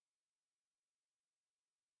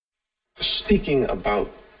Speaking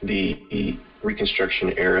about the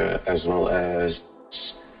Reconstruction era as well as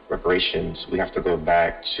reparations, we have to go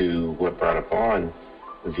back to what brought upon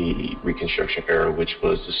the Reconstruction era, which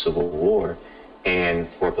was the Civil War. And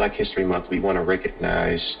for Black History Month, we want to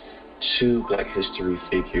recognize two Black history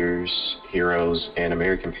figures, heroes, and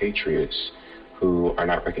American patriots who are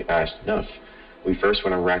not recognized enough. We first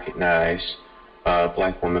want to recognize a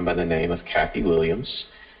Black woman by the name of Kathy Williams.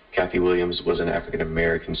 Kathy Williams was an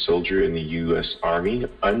African-American soldier in the U.S. Army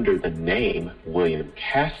under the name William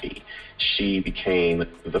Caffey. She became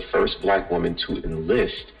the first Black woman to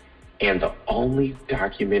enlist and the only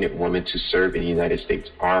documented woman to serve in the United States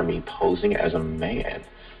Army posing as a man.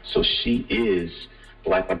 So she is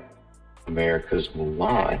Black America's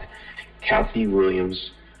Mulan. Kathy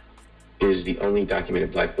Williams is the only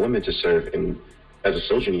documented Black woman to serve as a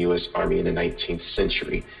soldier in the U.S. Army in the 19th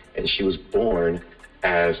century, and she was born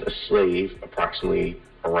as a slave approximately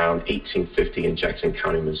around 1850 in Jackson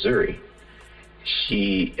County, Missouri.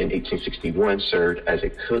 She, in 1861, served as a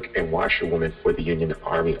cook and washerwoman for the Union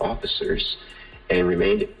Army officers and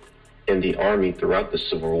remained in the Army throughout the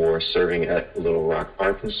Civil War, serving at Little Rock,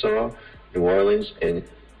 Arkansas, New Orleans, and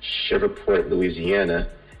Shreveport, Louisiana,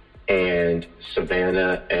 and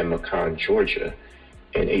Savannah and Macon, Georgia.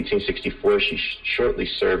 In 1864, she shortly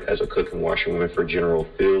served as a cook and washerwoman for General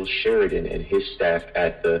Phil Sheridan and his staff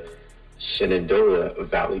at the Shenandoah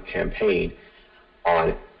Valley Campaign.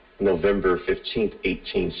 On November 15,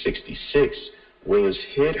 1866, Williams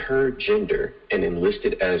hid her gender and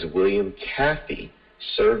enlisted as William Caffey,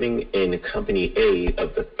 serving in Company A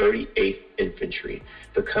of the 38th Infantry.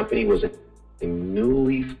 The company was a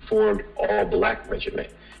newly formed all-Black regiment,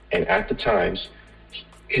 and at the times,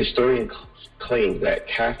 historians claim that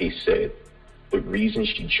Caffey said the reason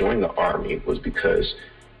she joined the Army was because,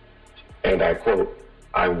 and I quote,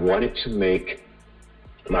 "I wanted to make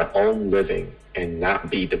my own living and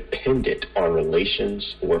not be dependent on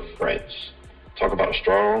relations or friends." Talk about a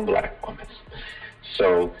strong Black woman.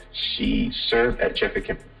 So she served at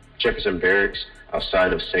Jefferson Barracks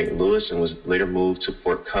outside of St. Louis and was later moved to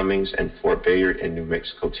Fort Cummings and Fort Bayard in New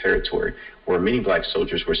Mexico Territory, where many Black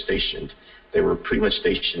soldiers were stationed. They were pretty much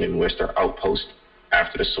stationed in Western outposts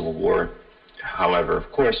after the Civil War. However,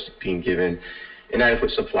 of course, being given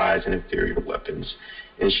inadequate supplies and inferior weapons.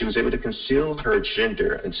 And she was able to conceal her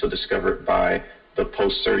gender until discovered by the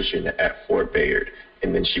post surgeon at Fort Bayard.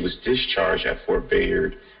 And then she was discharged at Fort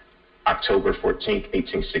Bayard October 14,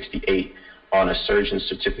 1868, on a surgeon's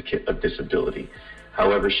certificate of disability.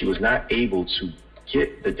 However, she was not able to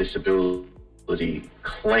get the disability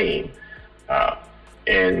claim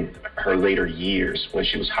in her later years when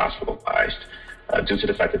she was hospitalized due to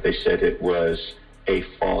the fact that they said it was a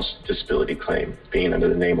false disability claim being under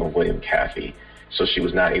the name of William Caffey. So she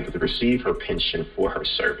was not able to receive her pension for her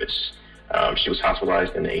service. She was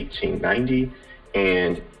hospitalized in 1890,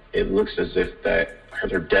 and it looks as if that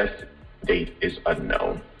her death date is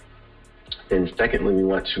unknown. Then secondly, we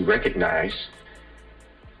want to recognize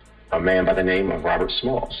a man by the name of Robert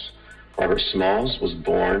Smalls. Robert Smalls was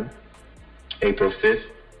born April 5th,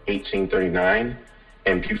 1839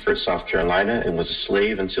 in Beaufort, South Carolina, and was a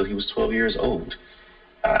slave until he was 12 years old.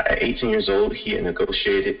 At 18 years old, he had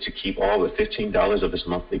negotiated to keep all but $15 of his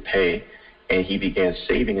monthly pay, and he began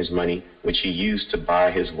saving his money, which he used to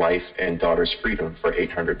buy his wife and daughter's freedom for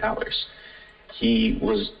 $800. He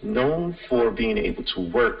was known for being able to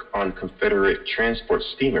work on Confederate transport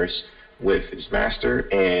steamers with his master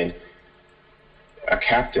and a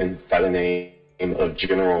captain by the name of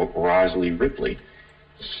General Rosalie Ripley.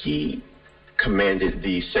 He commanded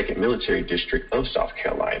the 2nd Military District of South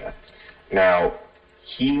Carolina. Now,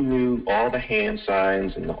 he knew all the hand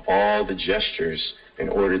signs and all the gestures in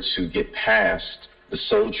order to get past the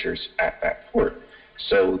soldiers at that port.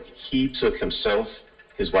 So he took himself,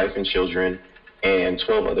 his wife and children, and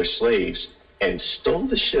 12 other slaves and stole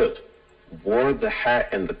the ship, wore the hat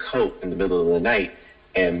and the coat in the middle of the night,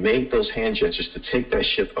 and made those hand gestures to take that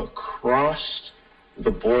ship across the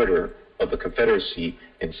border of the Confederacy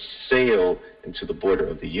and sail into the border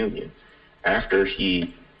of the Union. After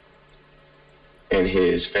he and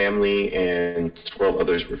his family and 12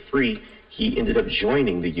 others were free, he ended up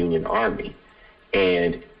joining the Union Army.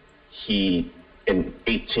 And he, in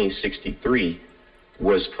 1863,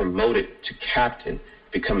 was promoted to captain,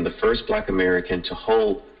 becoming the first Black American to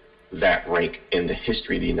hold that rank in the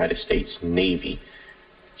history of the United States Navy.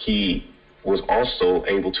 He was also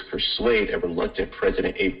able to persuade a reluctant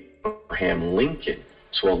President Abraham Lincoln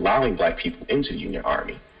to allowing Black people into the Union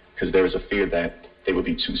Army, because there was a fear that they would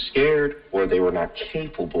be too scared or they were not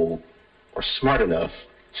capable or smart enough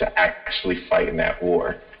to actually fight in that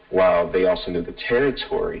war, while they also knew the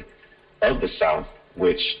territory of the South,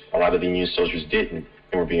 which a lot of the Union soldiers didn't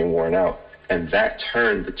and were being worn out. And that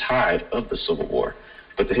turned the tide of the Civil War.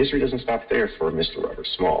 But the history doesn't stop there for Mr. Robert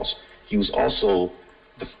Smalls. He was also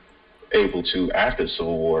able to, after the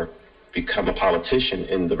Civil War, become a politician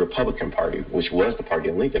in the Republican Party, which was the party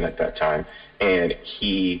of Lincoln at that time. And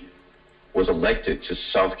he was elected to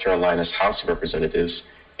South Carolina's House of Representatives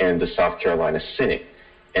and the South Carolina Senate.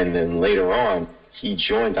 And then later on, he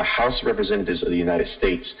joined the House of Representatives of the United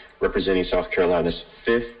States, representing South Carolina's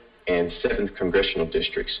 5th and 7th congressional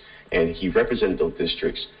districts. And he represented those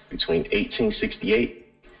districts between 1868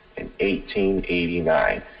 and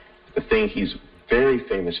 1889. The thing he's very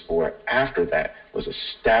famous for after that was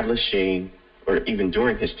establishing, or even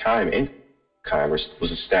during his time in Congress,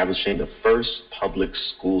 was establishing the first public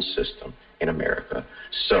school system in America.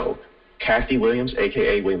 So Kathy Williams,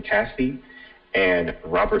 aka William Cathy, and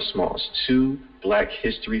Robert Smalls, two Black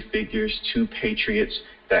history figures, two patriots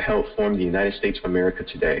that helped form the United States of America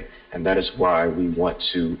today. And that is why we want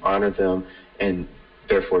to honor them and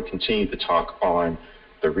therefore continue to talk on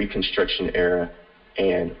the Reconstruction era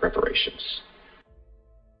and reparations.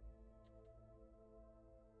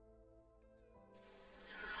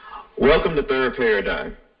 Welcome to Third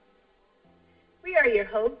Paradigm. We are your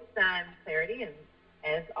hosts. I'm Clarity, and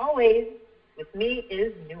as always, with me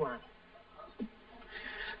is Nuance.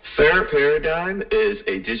 Third Paradigm is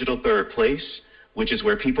a digital third place, which is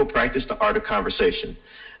where people practice the art of conversation.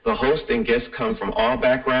 The host and guests come from all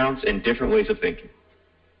backgrounds and different ways of thinking.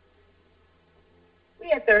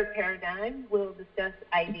 We at Third Paradigm will discuss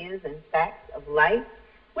ideas and facts of life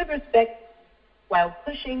with respect while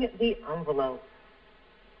pushing the envelope.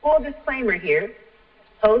 Full disclaimer here,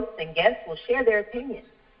 hosts and guests will share their opinions.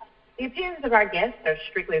 The opinions of our guests are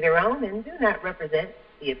strictly their own and do not represent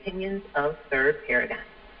the opinions of Third Paradigm.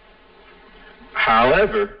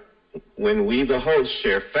 However, when we, the hosts,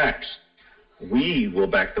 share facts, we will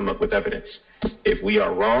back them up with evidence. If we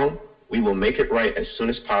are wrong, we will make it right as soon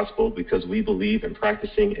as possible because we believe in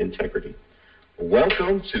practicing integrity.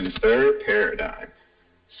 Welcome to Third Paradigm.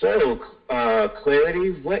 So,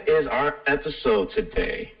 Clarity, what is our episode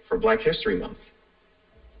today for Black History Month?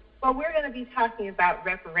 Well, we're going to be talking about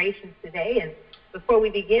reparations today, and before we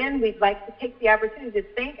begin, we'd like to take the opportunity to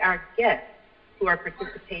thank our guests who are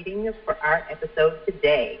participating for our episode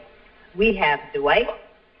today. We have Dwight,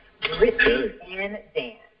 Brittany, and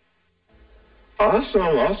Dan.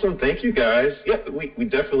 Awesome. Thank you, guys. Yep, we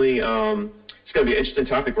definitely, it's going to be an interesting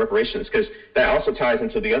topic, reparations, because that also ties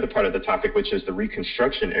into the other part of the topic, which is the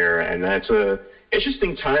Reconstruction era, and that's an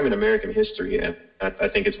interesting time in American history, and I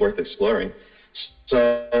think it's worth exploring.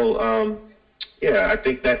 So, I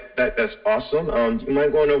think that's awesome. Do you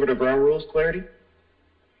mind going over the ground rules, Clarity?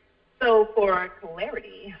 So for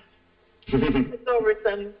clarity, let's go over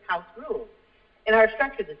some house rules in our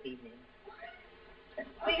structure this evening.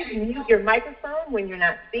 Please mute your microphone when you're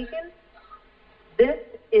not speaking. This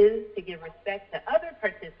is to give respect to other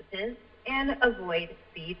participants and avoid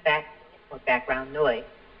feedback or background noise.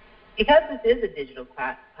 Because this is a digital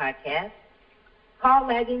podcast, call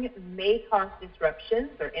lagging may cause disruptions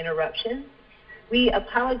or interruptions. We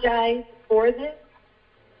apologize for this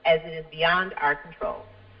as it is beyond our control.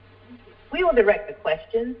 We will direct the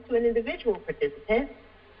questions to an individual participant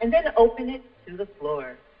and then open it to the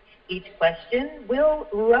floor. Each question will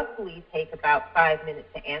roughly take about 5 minutes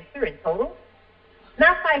to answer in total.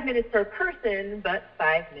 Not 5 minutes per person, but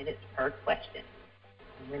 5 minutes per question.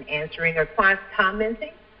 And when answering or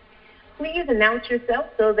commenting, please announce yourself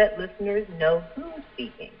so that listeners know who's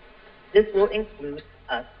speaking. This will include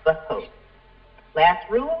us, the host. Last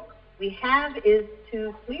rule we have is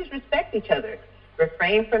to please respect each other.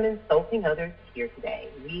 Refrain from insulting others here today.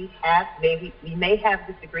 We may have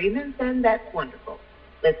disagreements, and that's wonderful.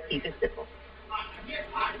 Let's keep it simple.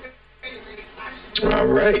 All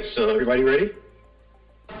right, so everybody ready?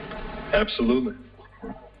 Absolutely.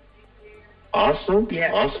 Awesome.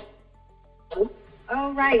 Yeah. Awesome.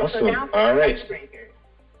 All right, awesome. So now all right. icebreaker.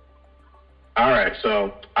 All right,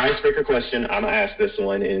 so icebreaker question. I'm going to ask this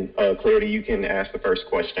one, and Clarity, you can ask the first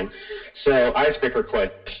question. So icebreaker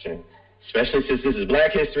question. Especially since this is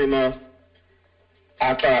Black History Month,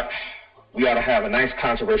 I thought we ought to have a nice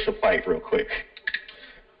controversial fight real quick.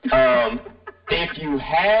 If you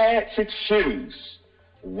had to choose,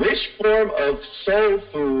 which form of soul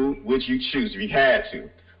food would you choose if you had to?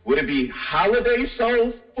 Would it be holiday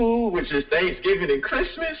soul food, which is Thanksgiving and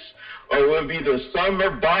Christmas, or would it be the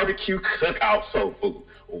summer barbecue cookout soul food?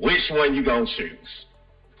 Which one you gonna choose?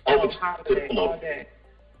 Holiday all day.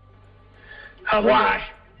 Why?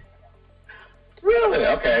 Really?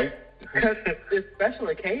 Okay. Because it's special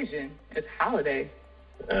occasion. It's holiday.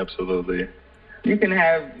 Absolutely. You can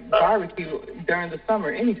have barbecue during the summer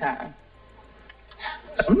anytime.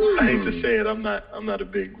 I hate to say it, I'm not a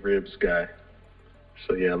big ribs guy.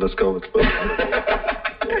 So yeah, let's go with food.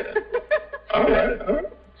 Yeah. All right.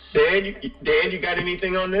 Dan, you got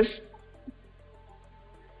anything on this?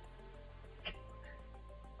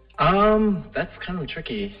 That's kind of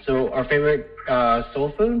tricky. So our favorite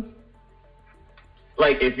soul food?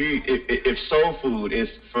 Like if soul food is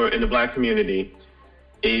for in the Black community,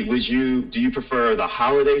 do you prefer the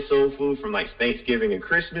holiday soul food from like Thanksgiving and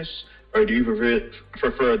Christmas, or do you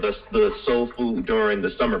prefer the soul food during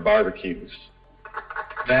the summer barbecues?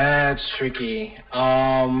 That's tricky.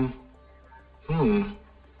 I'm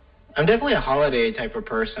definitely a holiday type of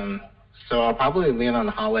person, so I'll probably lean on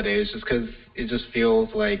the holidays just because it just feels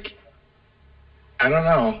like, I don't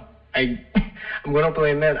know. I'm going to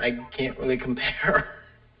openly admit I can't really compare.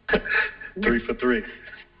 3 for 3.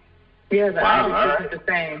 Yeah, the Irish is the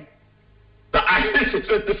same. The Irish is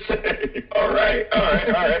the same. All right.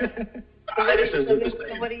 The Irish is the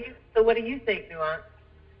same. So what do you think, Nuance?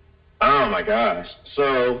 Oh my gosh.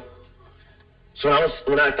 So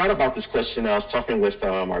when I thought about this question, I was talking with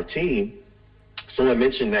our team. Someone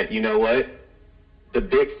mentioned that, you know what, the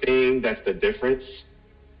big thing that's the difference,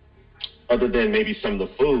 other than maybe some of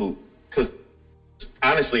the food, because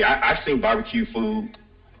honestly, I've seen barbecue food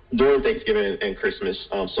during Thanksgiving and Christmas,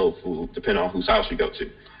 soul food, depending on whose house you go to.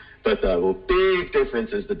 But the big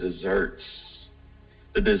difference is the desserts.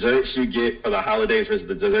 The desserts you get for the holidays versus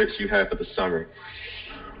the desserts you have for the summer.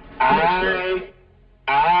 I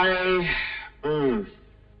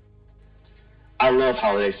love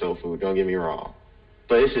holiday soul food, don't get me wrong.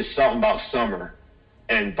 But it's just something about summer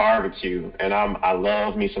and barbecue, and I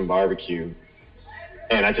love me some barbecue.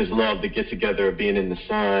 And I just love the get together of being in the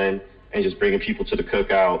sun and just bringing people to the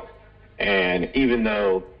cookout. And even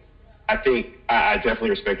though I think I definitely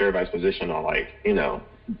respect everybody's position on, like, you know,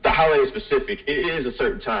 the holiday specific, it is a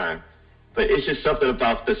certain time. But it's just something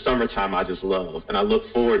about the summertime I just love. And I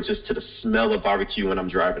look forward just to the smell of barbecue when I'm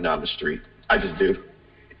driving down the street. I just do.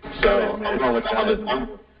 So I'm going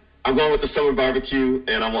with the summer barbecue,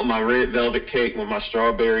 and I want my red velvet cake with my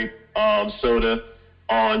strawberry soda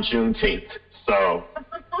on Juneteenth. So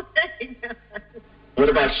what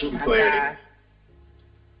about you, Clarity?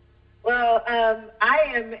 Well, I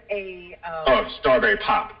am a... strawberry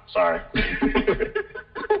pop. Sorry.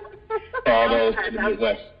 All those in the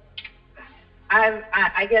Midwest.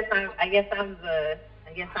 I guess I'm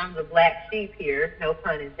the black sheep here, no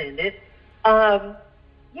pun intended.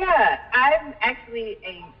 Yeah, I'm actually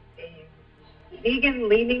a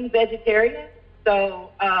vegan-leaning vegetarian,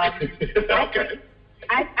 so okay.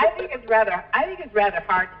 I think it's rather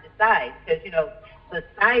hard to decide because, you know, the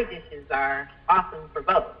side dishes are awesome for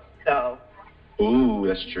both. So. Ooh,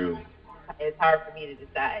 that's true. It's hard for me to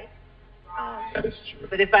decide. That is true.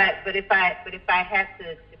 But if I had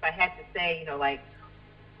to say, you know, like,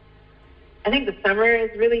 I think the summer is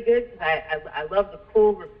really good because I love the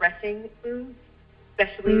cool, refreshing foods,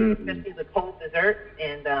 especially the cold desserts.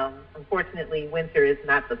 And unfortunately, winter is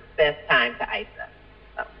not the best time to ice up.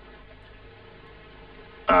 So.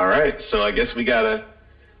 All right, so I guess we got a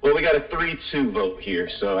 3-2 vote here.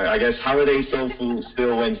 So I guess holiday soul food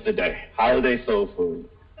still wins the day. Holiday soul food.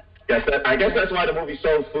 I guess that's why the movie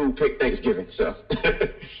Soul Food picked Thanksgiving. So.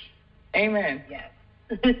 Amen. Yes.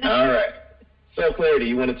 All right. So Clarity,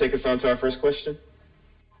 you want to take us on to our first question?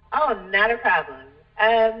 Oh, not a problem.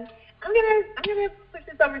 I'm gonna push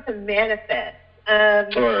this over to Manifest.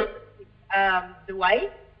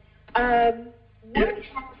 Dwight, what have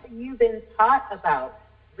you been taught about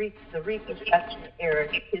the Reconstruction era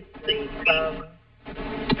history from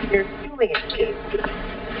your schooling experience?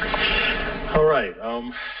 All right.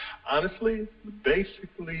 Honestly,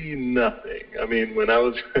 basically nothing. I mean, when I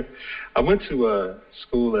went to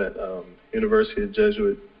school at University of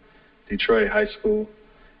Jesuit, Detroit High School,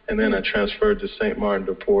 and then I transferred to St. Martin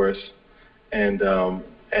de Porres, and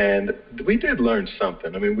we did learn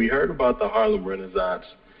something. I mean, we heard about the Harlem Renaissance,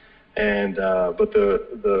 and but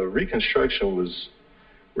the Reconstruction was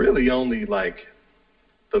really only like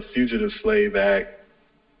the Fugitive Slave Act,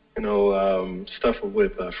 you know, stuff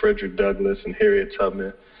with Frederick Douglass and Harriet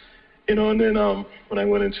Tubman. You know, and then when I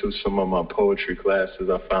went into some of my poetry classes,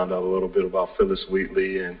 I found out a little bit about Phyllis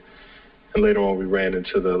Wheatley, and later on we ran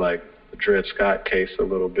into the Dred Scott case a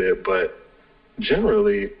little bit. But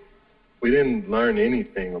generally, we didn't learn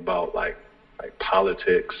anything about like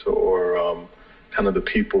politics or kind of the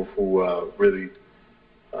people who really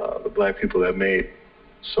the black people that made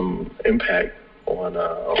some impact on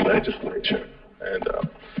legislature. And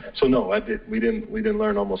so no, we didn't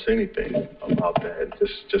learn almost anything about that.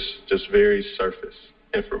 Just very surface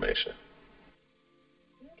information.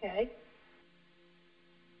 Okay.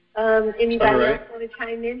 Anybody All right. else want to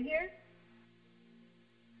chime in here?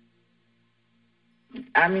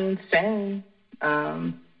 I mean, same.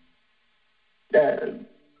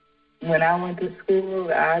 When I went to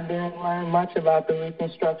school, I didn't learn much about the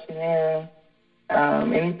Reconstruction era.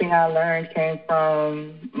 Anything I learned came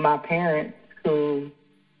from my parents who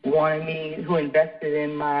invested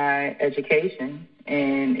in my education,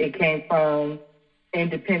 and it came from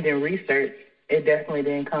independent research. It definitely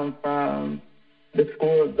didn't come from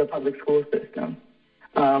the public school system,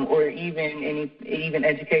 or even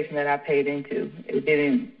education that I paid into. It just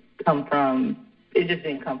didn't come from the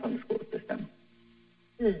school system.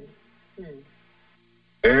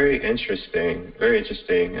 Very interesting. Very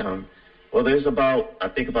interesting. Well, there's about a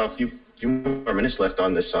few more minutes left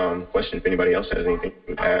on this question. If anybody else has anything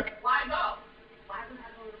to add.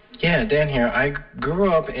 Yeah, Dan here. I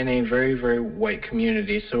grew up in a very, very white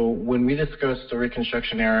community. So when we discuss the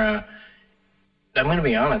Reconstruction era, I'm going to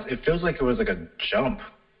be honest, it feels like it was like a jump.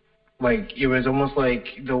 Like, it was almost like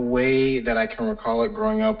the way that I can recall it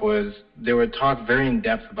growing up was they would talk very in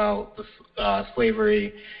depth about the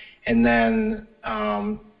slavery, and then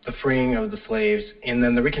the freeing of the slaves, and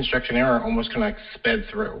then the Reconstruction era almost kind of like sped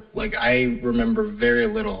through. Like, I remember very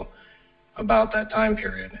little about that time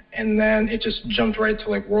period, and then it just jumped right to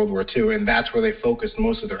like World War II, and that's where they focused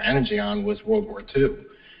most of their energy on, was World War II.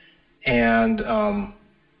 And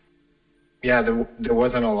there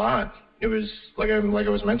wasn't a lot. It was like I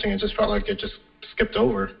was mentioning, it just felt like it just skipped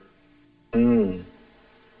over.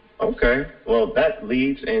 Okay. Well, that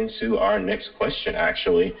leads into our next question,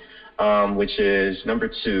 actually, which is number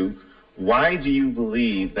 2. Why do you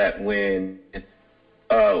believe that when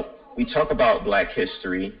we talk about Black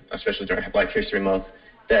history, especially during Black History Month,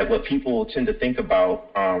 that what people tend to think about,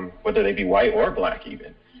 whether they be white or Black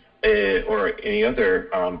even, or any other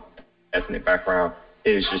ethnic background,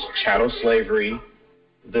 is just chattel slavery,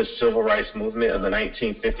 the civil rights movement of the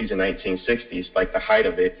 1950s and 1960s, like the height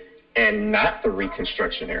of it, and not the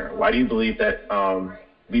Reconstruction era? Why do you believe that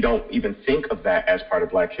we don't even think of that as part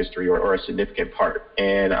of Black history or a significant part?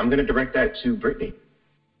 And I'm going to direct that to Brittany.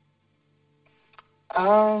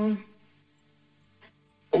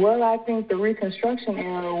 Well, I think the Reconstruction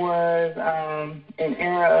era was an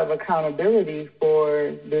era of accountability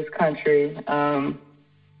for this country.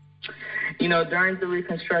 During the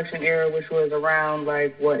Reconstruction era, which was around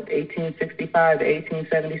 1865 to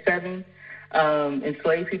 1877,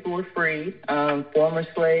 enslaved people were freed. Former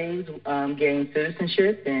slaves gained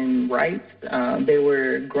citizenship and rights. They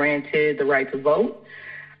were granted the right to vote.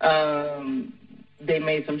 They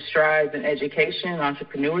made some strides in education,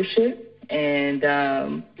 entrepreneurship, and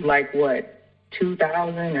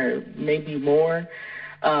 2,000 or maybe more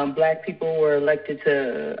Black people were elected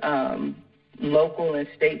to local and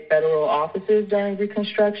state federal offices during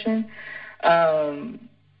Reconstruction.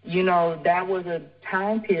 That was a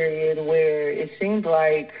time period where it seemed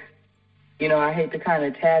like, I hate to kind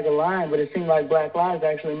of tag a line, but it seemed like Black lives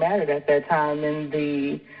actually mattered at that time. And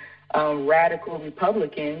the radical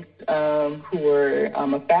Republicans, who were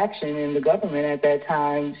a faction in the government at that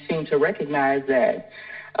time, seemed to recognize that.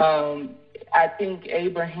 I think President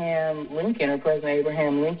Abraham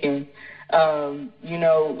Lincoln,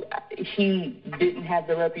 he didn't have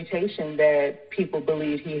the reputation that people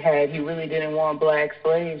believed he had. He really didn't want Black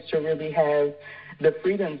slaves to really have the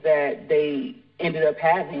freedoms that they ended up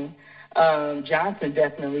having. Johnson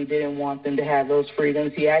definitely didn't want them to have those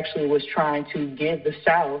freedoms. He actually was trying to give the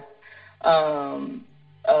South,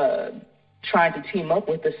 trying to team up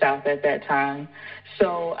with the South at that time.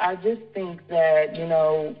 So I just think that,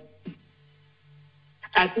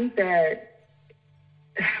 I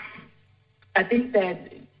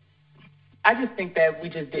just think that we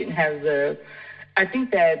just didn't have I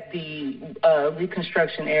think that the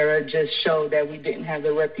Reconstruction era just showed that we didn't have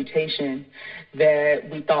the reputation that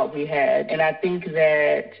we thought we had. And I think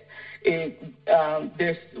that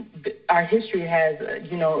our history has,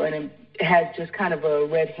 has just kind of a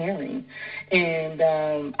red herring. And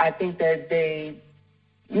I think that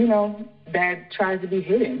that tries to be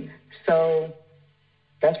hidden. So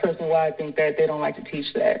that's personally why I think that they don't like to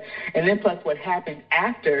teach that. And then plus what happened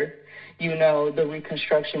after, the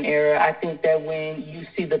Reconstruction era, I think that when you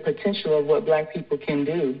see the potential of what Black people can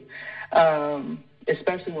do,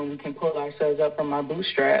 especially when we can pull ourselves up from our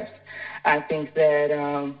bootstraps, I think that,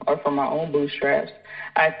 or from our own bootstraps,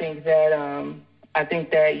 I think that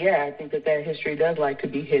history does like to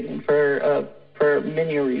be hidden for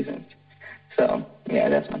many reasons. So, yeah,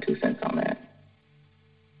 that's my 2 cents on that.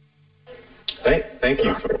 Thank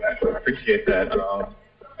you for that. I appreciate that.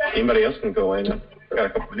 Anybody else can go in? I've got a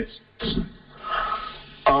couple minutes.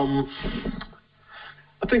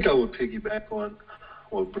 I think I would piggyback on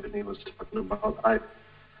what Brittany was talking about. I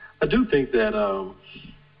do think that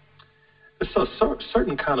it's a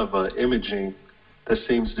certain kind of imaging that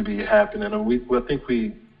seems to be happening. And I think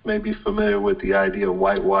we may be familiar with the idea of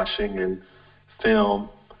whitewashing in film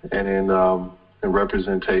and in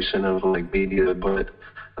representation of like media, but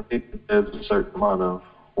I think there's a certain amount of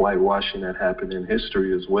whitewashing that happened in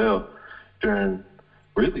history as well during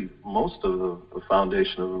really most of the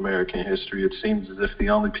foundation of American history. It seems as if the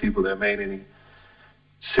only people that made any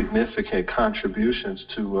significant contributions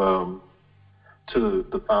to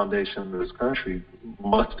the foundation of this country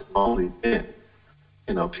must have only been,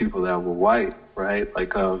 people that were white, right?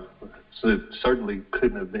 Like, so it certainly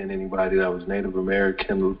couldn't have been anybody that was Native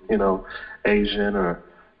American, Asian or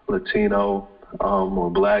Latino or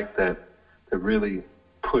Black that really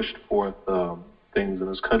pushed forth things in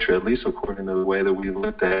this country, at least according to the way that we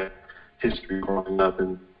looked at history growing up.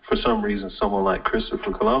 And for some reason, someone like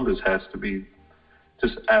Christopher Columbus has to be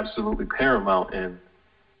just absolutely paramount in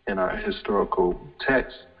our historical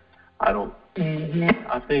text. I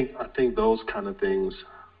think those kind of things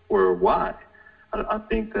were why. I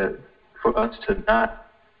think that for us to not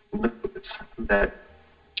notice that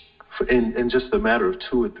in just a matter of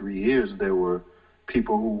 2 or 3 years, there were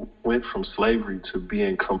people who went from slavery to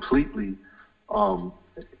being completely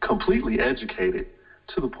educated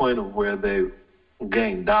to the point of where they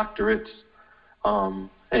gained doctorates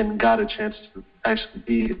and got a chance to actually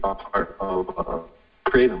be a part of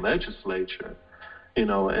creating legislature,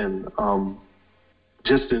 and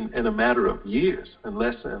just in a matter of years, and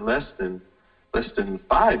less than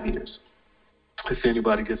 5 years. If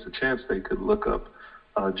anybody gets a chance, they could look up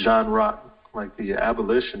John Rock, like the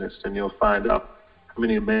abolitionist, and you'll find out how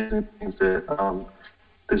many amazing things that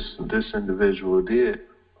this individual did.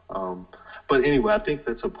 But anyway, I think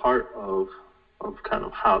that's a part of kind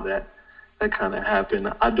of how that kind of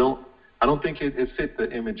happened. I don't think it fit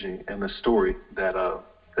the imaging and the story that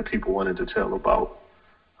people wanted to tell about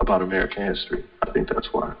American history. I think that's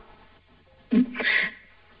why.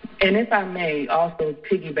 And if I may also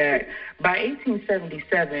piggyback, by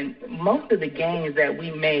 1877, most of the gains that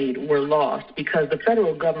we made were lost because the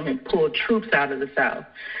federal government pulled troops out of the South.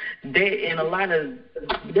 There was a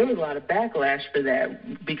lot of backlash for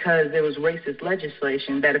that because there was racist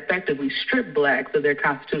legislation that effectively stripped blacks of their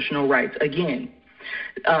constitutional rights again,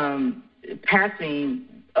 passing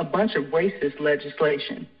a bunch of racist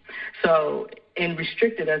legislation. So, and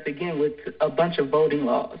restricted us again with a bunch of voting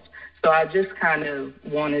laws. So I just kind of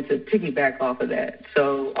wanted to piggyback off of that.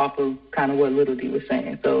 So off of kind of what Little D was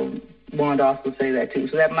saying. So wanted to also say that too.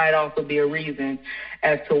 So that might also be a reason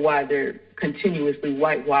as to why they're continuously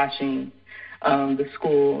whitewashing the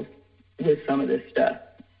schools with some of this stuff.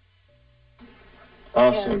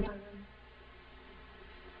 Awesome.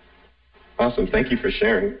 Awesome. Thank you for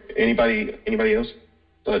sharing. Anybody else?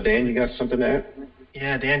 Dan, you got something to add?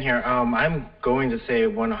 Yeah, Dan here. I'm going to say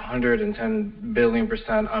 110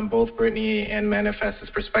 billion% on both Brittany and Manifest's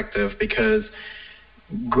perspective, because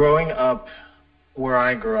growing up where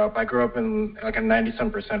I grew up in like a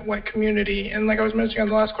 90-some% white community. And like I was mentioning on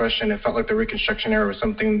the last question, it felt like the Reconstruction era was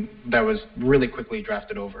something that was really quickly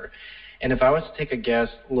drafted over. And if I was to take a guess,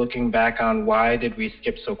 looking back on why did we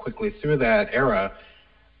skip so quickly through that era,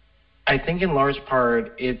 I think in large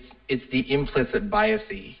part it's the implicit bias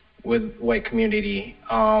with white community,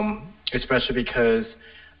 especially because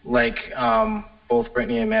like both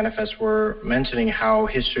Brittany and Manifest were mentioning how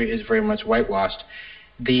history is very much whitewashed.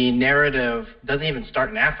 The narrative doesn't even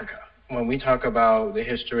start in Africa. When we talk about the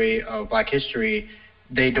history of Black history,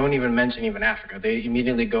 they don't even mention even Africa. They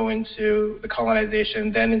immediately go into the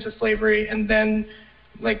colonization, then into slavery, and then,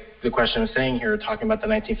 like the question was saying here, talking about the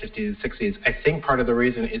 1950s and 60s. I think part of the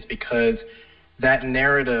reason is because that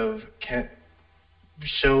narrative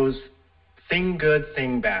shows thing good,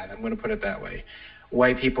 thing bad. I'm going to put it that way.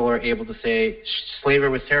 White people are able to say slavery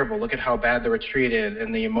was terrible. Look at how bad they were treated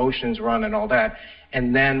and the emotions run and all that.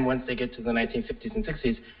 And then once they get to the 1950s and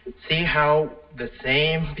 60s, see how the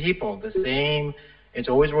same people, it's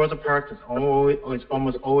always Rosa Parks, it's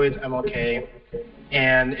almost always MLK,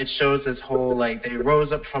 and it shows this whole, like, they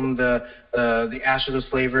rose up from the ashes of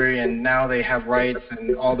slavery and now they have rights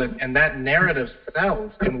and all that. And that narrative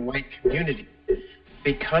sells in white community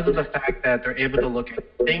because of the fact that they're able to look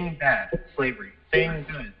at thing bad, slavery, thing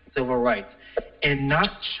good, civil rights, and not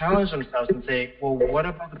challenge themselves and say, well, what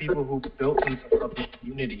about the people who built themselves up in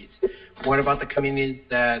communities? What about the communities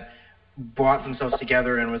that brought themselves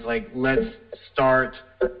together and was like, let's start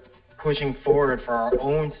pushing forward for our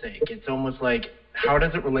own sake? It's almost like, how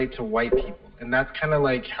does it relate to white people? And that's kind of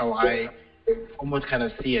like how I almost kind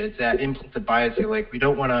of see it. It's that implicit bias. Like, we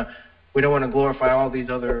don't want to we don't want to glorify all these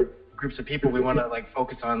other groups of people. We want to like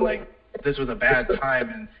focus on like this was a bad time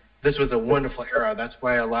and this was a wonderful era. That's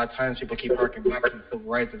why a lot of times people keep harking back to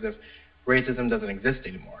civil rights as if racism doesn't exist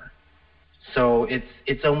anymore. So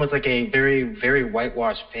it's almost like a very, very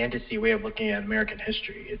whitewashed fantasy way of looking at American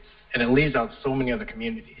history. And it leaves out so many other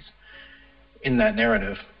communities in that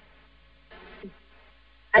narrative.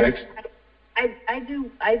 I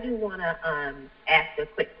do want to ask a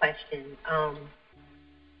quick question.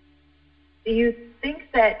 Do you think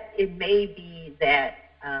that it may be that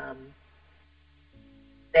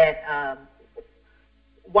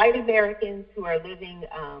white Americans who are living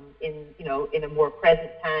in a more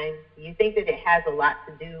present time, do you think that it has a lot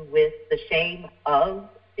to do with the shame of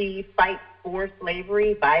the fight for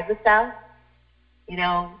slavery by the South? You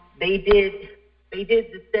know, they did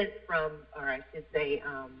descend from, or I should say,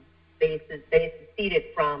 they seceded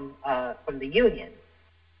from the Union.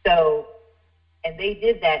 So, and they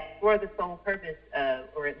did that for the sole purpose of,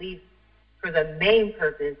 or at least for the main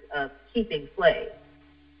purpose of keeping slaves.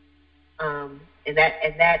 And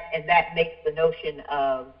that makes the notion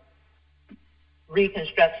of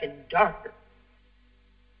Reconstruction darker.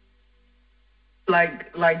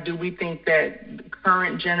 Like, do we think that the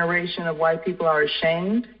current generation of white people are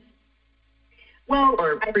ashamed? Well,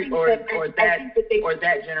 that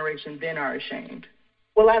generation then are ashamed.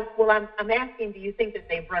 Well, I'm asking, do you think that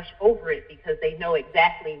they brush over it because they know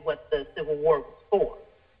exactly what the Civil War was for?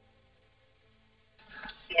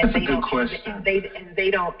 That's a good question. And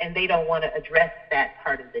they don't want to address that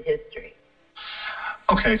part of the history.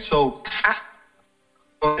 Okay, so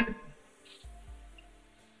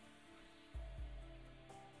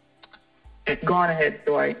go on ahead,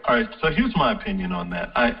 Dwight. All right, so here's my opinion on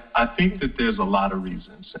that. I think that there's a lot of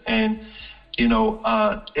reasons. And, in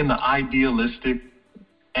the idealistic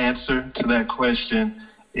answer to that question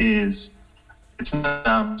is it's not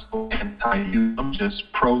I'm so anti-you, I'm just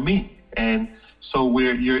pro-me. And so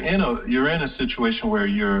you're in a situation where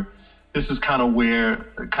this is kind of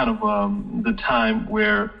the time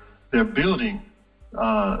where they're building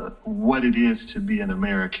what it is to be an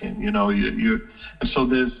American, and so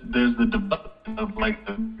there's the development of like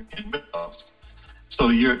the American mythos. So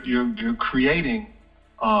you're creating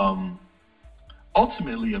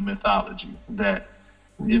ultimately a mythology that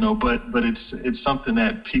but it's something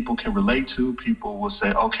that people can relate to. People will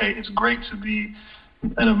say, okay, it's great to be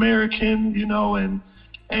an American,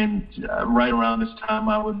 and right around this time,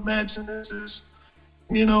 I would imagine this is,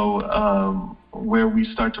 where we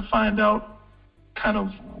start to find out kind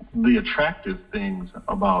of the attractive things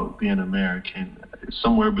about being American,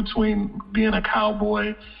 somewhere between being a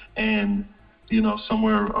cowboy and,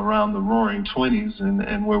 somewhere around the roaring 20s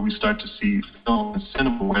and where we start to see film and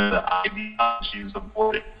cinema where the ideologies of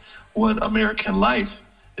what American life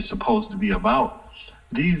is supposed to be about.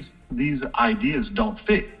 These ideas don't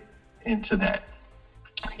fit into that,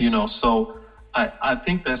 so I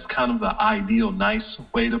think that's kind of the ideal, nice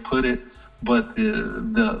way to put it. But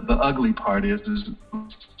the ugly part is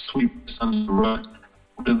sweep this under the rug.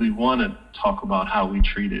 Really want to talk about how we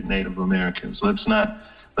treated Native Americans. Let's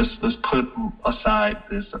put aside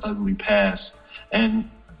this ugly past, and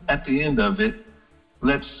at the end of it,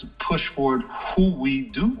 let's push forward who we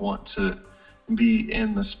do want to be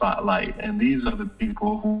in the spotlight, and these are the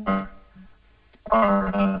people who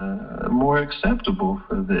are more acceptable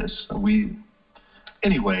for this.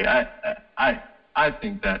 I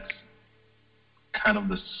think that's kind of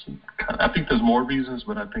I think there's more reasons,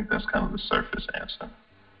 but I think that's kind of the surface answer.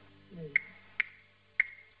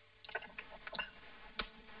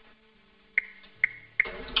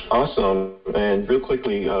 Awesome. And real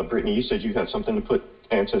quickly, Brittany, you said you had something to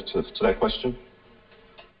answer to that question.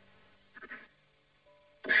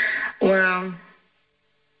 Well,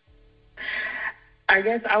 I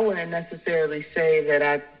guess I wouldn't necessarily say that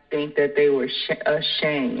I think that they were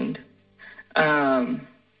ashamed.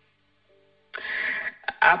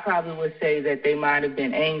 I probably would say that they might have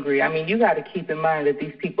been angry. I mean, you got to keep in mind that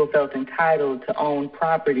these people felt entitled to own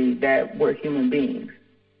property that were human beings.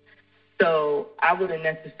 So I wouldn't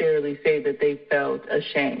necessarily say that they felt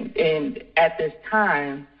ashamed. And at this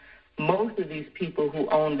time, most of these people who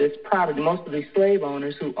owned this property, most of these slave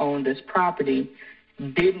owners who owned this property,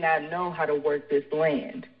 did not know how to work this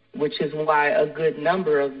land, which is why a good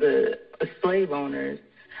number of the slave owners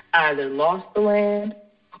either lost the land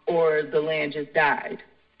or the land just died.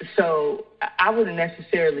 So I wouldn't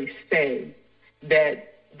necessarily say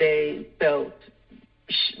that they felt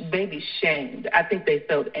maybe shamed. I think they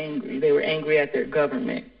felt angry. They were angry at their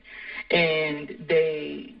government, and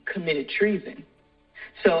they committed treason.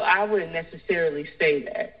 So I wouldn't necessarily say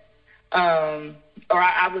that. Or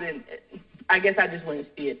I wouldn't I guess I just wouldn't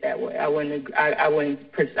see it that way. I wouldn't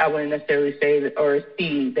necessarily say that or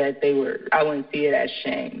see that they were. I wouldn't see it as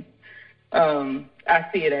shame. I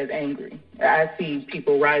see it as angry. I see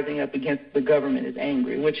people rising up against the government as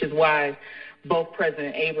angry, which is why both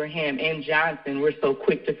President Abraham and Johnson were so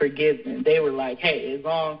quick to forgive them. They were like, hey,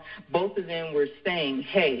 both of them were saying,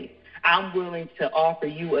 hey, I'm willing to offer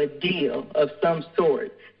you a deal of some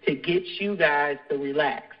sort to get you guys to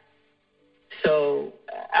relax. So,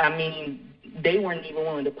 I mean, they weren't even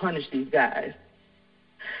willing to punish these guys.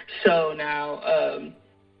 So now,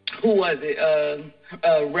 who was it?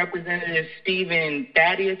 Representative Stephen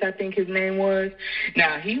Thaddeus, I think his name was.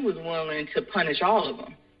 Now, he was willing to punish all of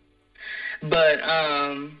them. But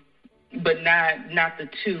not the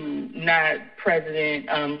two, not President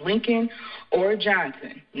Lincoln or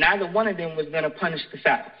Johnson. Neither one of them was going to punish the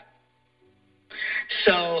South.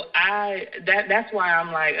 So that's why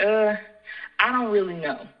I'm like, I don't really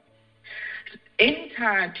know.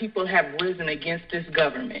 Anytime people have risen against this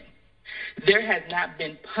government, there has not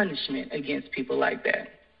been punishment against people like that.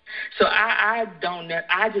 So I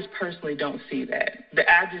just personally don't see that.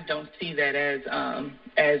 I just don't see that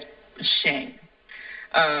as shame.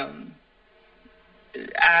 I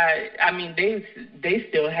mean, they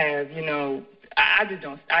still have, I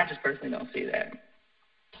just personally don't see that.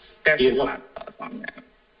 That's my thoughts on that.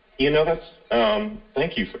 That's,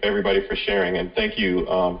 thank you for everybody for sharing, and thank you,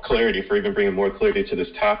 Clarity, for even bringing more clarity to this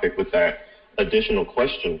topic with that additional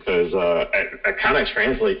question, because it kind of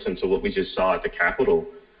translates into what we just saw at the Capitol,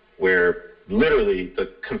 where literally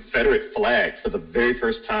the Confederate flag for the very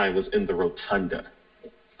first time was in the rotunda,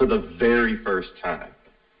 for the very first time.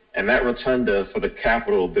 And that rotunda for the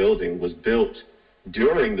Capitol building was built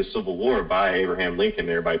during the Civil War by Abraham Lincoln.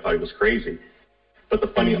 Everybody thought he was crazy. But the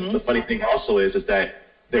funny thing also is that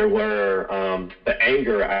there were, the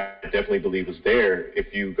anger I definitely believe was there.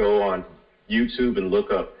 If you go on YouTube and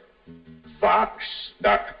look up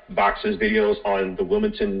Vox's videos on the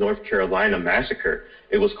Wilmington, North Carolina massacre,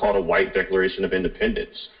 it was called a White Declaration of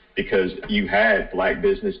Independence, because you had black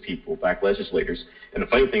business people, black legislators. And the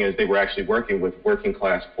funny thing is they were actually working with working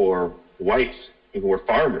class poor whites who were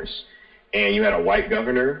farmers. And you had a white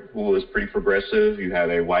governor who was pretty progressive. You had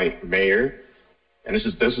a white mayor. And this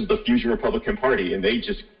is the Fusion Republican Party, and they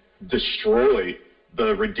just destroyed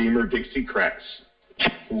the Redeemer Dixiecrats,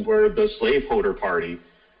 who were the slaveholder party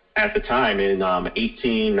at the time in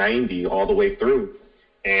 1890 all the way through.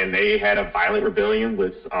 And they had a violent rebellion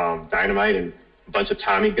with dynamite and a bunch of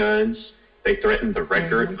Tommy guns. They threatened the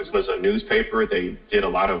Record, which was a newspaper. They did a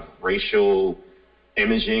lot of racial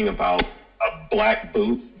imaging about a black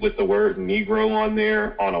booth with the word Negro on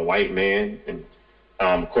there on a white man. And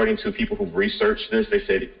according to people who researched this, they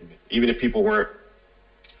said even if people weren't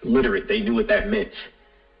literate, they knew what that meant.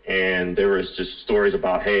 And there was just stories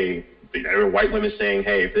about, hey, there were white women saying,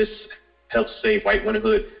 hey, if this helps save white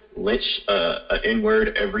womanhood, lynch an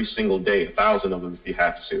N-word every single day, 1,000 of them if you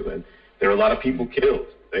have to. And there were a lot of people killed.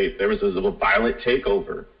 There was a violent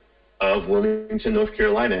takeover of Wilmington, North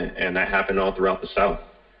Carolina, and that happened all throughout the South.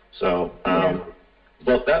 So,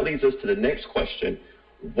 well, that leads us to the next question.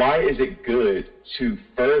 Why is it good to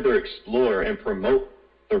further explore and promote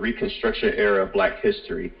the Reconstruction era of Black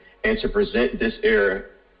history and to present this era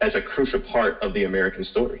as a crucial part of the American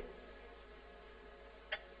story?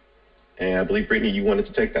 And I believe, Brittany, you wanted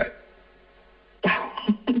to take that.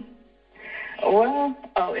 Well,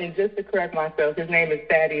 and just to correct myself, his name is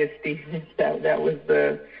Thaddeus Stevens. That was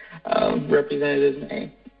the representative's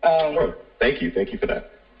name. Thank you. Thank you for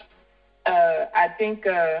that. I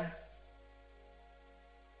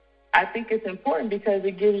think it's important because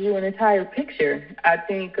it gives you an entire picture. I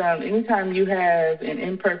think anytime you have an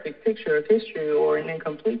imperfect picture of history or an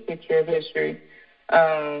incomplete picture of history,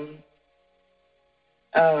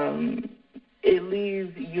 it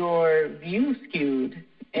leaves your view skewed.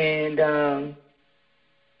 And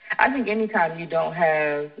I think anytime you don't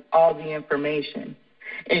have all the information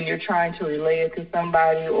and you're trying to relay it to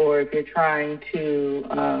somebody, or if you're trying to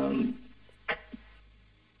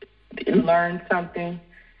learn something,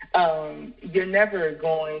 you're never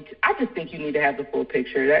going to. I just think you need to have the full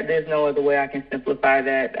picture. There's no other way I can simplify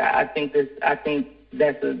that. I think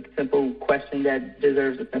that's a simple question that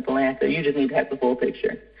deserves a simple answer. You just need to have the full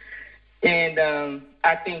picture. And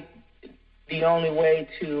I think the only way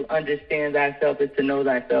to understand thyself is to know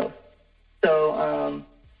thyself. So,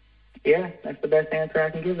 that's the best answer I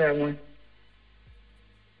can give that one.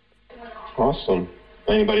 Awesome.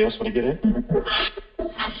 Anybody else want to get in?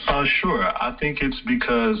 Sure. I think it's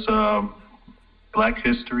because Black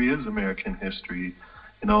history is American history.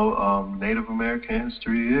 Native American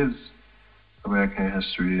history is American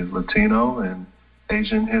history. Latino and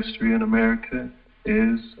Asian history in America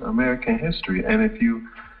is American history, and if you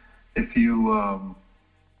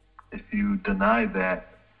deny that,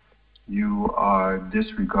 you are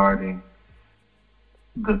disregarding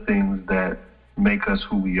the things that make us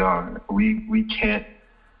who we are. We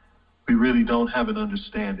really don't have an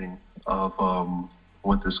understanding of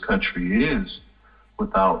what this country is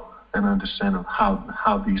without an understanding of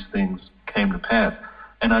how these things came to pass.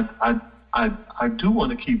 And I do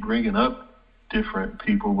want to keep bringing up different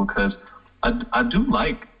people because I do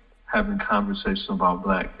like having conversations about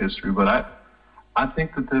Black history, but I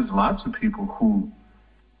think that there's lots of people who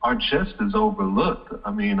are just as overlooked.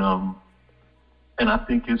 I mean, and I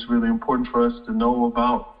think it's really important for us to know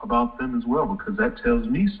about them as well, because that tells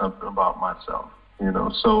me something about myself, you know.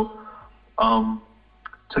 So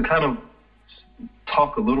to kind of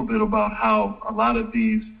talk a little bit about how a lot of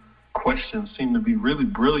these questions seem to be really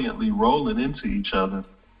brilliantly rolling into each other.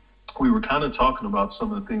 We were kind of talking about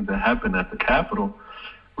some of the things that happened at the Capitol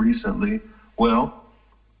recently. Well,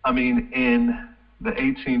 I mean, in the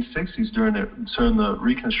 1860s, during the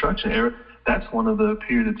Reconstruction era, that's one of the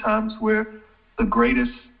period of times where the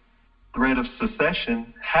greatest threat of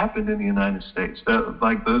secession happened in the United States.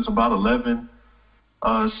 There's about 11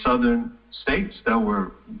 southern states that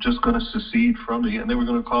were just going to secede from and they were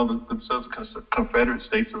going to call themselves Confederate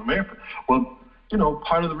States of America. Well, you know,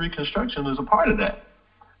 part of the Reconstruction is a part of that.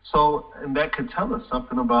 So, and that could tell us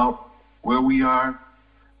something about where we are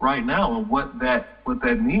right now and what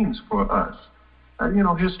that means for us. You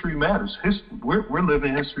know, history matters. We're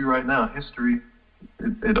living history right now. History,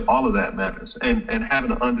 all of that matters. And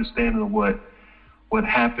having an understanding of what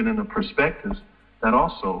happened and the perspectives, that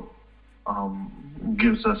also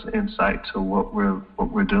gives us insight to what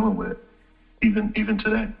we're dealing with, even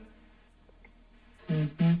today.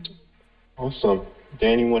 Mm-hmm. Awesome.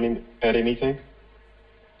 Dan, you want to add anything?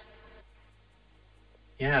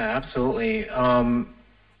 Yeah, absolutely.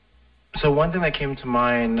 So one thing that came to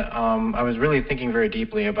mind, I was really thinking very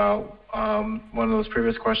deeply about one of those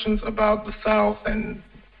previous questions about the South and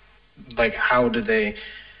like how did they,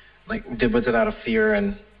 was it out of fear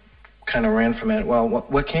and kind of ran from it? Well,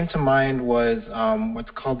 what came to mind was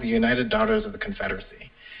what's called the United Daughters of the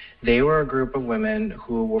Confederacy. They were a group of women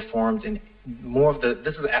who were formed in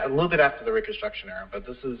this is a little bit after the Reconstruction era, but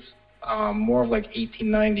this is more of like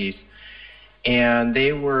 1890s. And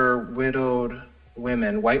they were widowed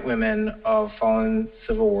women, white women of fallen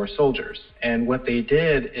Civil War soldiers. And what they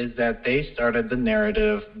did is that they started the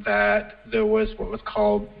narrative that there was what was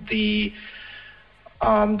called the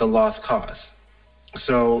lost cause.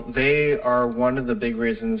 So they are one of the big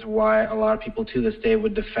reasons why a lot of people to this day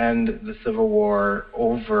would defend the Civil War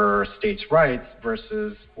over states' rights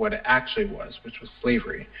versus what it actually was, which was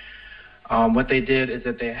slavery. What they did is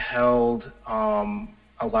that they held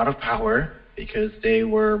a lot of power because they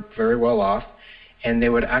were very well off, and they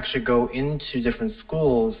would actually go into different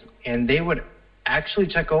schools and they would actually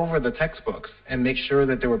check over the textbooks and make sure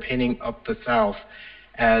that they were painting up the South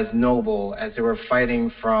as noble, as they were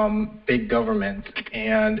fighting from big government.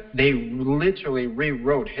 And they literally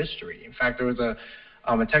rewrote history. In fact, there was a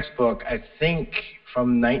textbook, I think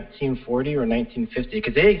from 1940 or 1950,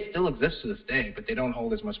 because they still exist to this day, but they don't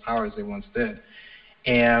hold as much power as they once did.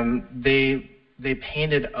 And they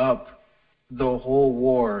painted up the whole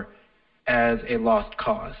war as a lost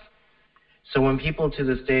cause. So when people to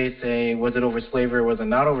this day say, was it over slavery, was it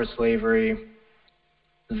not over slavery,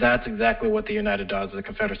 that's exactly what the United Daughters of the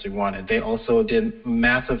Confederacy wanted. They also did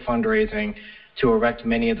massive fundraising to erect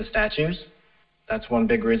many of the statues. That's one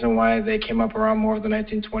big reason why they came up around more of the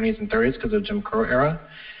 1920s and 30s, because of Jim Crow era.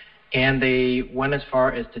 And they went as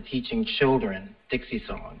far as to teaching children Dixie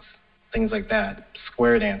songs, things like that,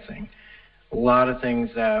 square dancing, a lot of things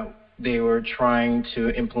that they were trying to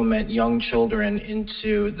implement young children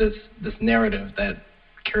into this narrative that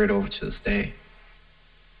carried over to this day.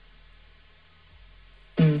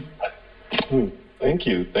 Thank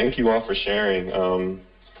you. Thank you all for sharing.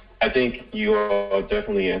 I think you all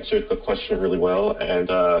definitely answered the question really well. And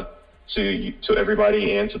to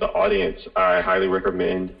everybody and to the audience, I highly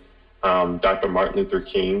recommend Dr. Martin Luther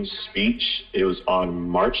King's speech. It was on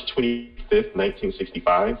March 25th,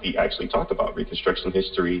 1965. He actually talked about Reconstruction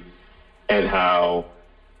history and how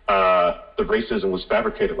the racism was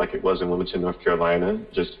fabricated like it was in Wilmington, North Carolina,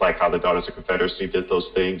 just like how the Daughters of Confederacy did those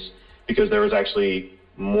things, because there was actually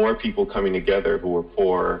more people coming together who were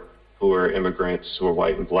poor, who were immigrants, who were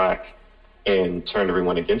white and black, and turned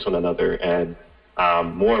everyone against one another. And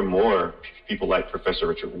more and more people like Professor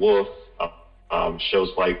Richard Wolff, shows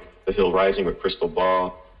like The Hill Rising with Crystal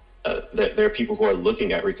Ball, there are people who are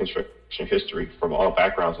looking at Reconstruction history from all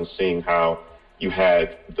backgrounds and seeing how you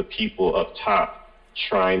had the people up top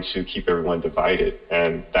trying to keep everyone divided.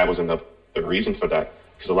 And that was another reason for that,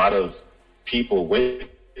 because a lot of people went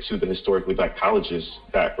to the historically black colleges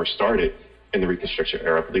that were started in the Reconstruction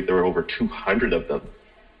era. I believe there were over 200 of them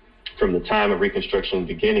from the time of Reconstruction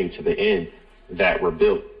beginning to the end that were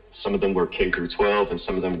built. Some of them were K through 12, and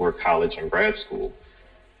some of them were college and grad school,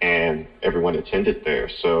 and everyone attended there.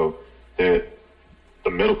 So the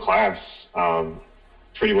middle class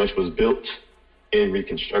pretty much was built in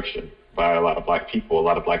Reconstruction by a lot of black people. A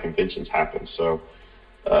lot of black inventions happened. So,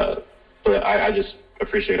 but I just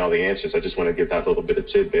appreciate all the answers. I just want to give that little bit of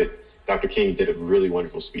tidbit. Dr. King did a really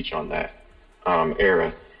wonderful speech on that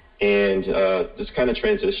era. And this kind of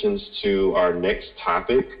transitions to our next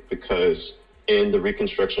topic, because in the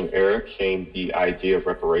Reconstruction era came the idea of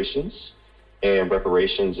reparations. And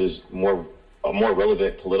reparations is a more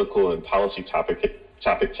relevant political and policy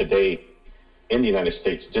topic today in the United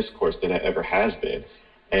States discourse than it ever has been.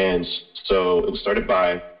 And so it was started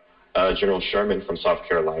by General Sherman from South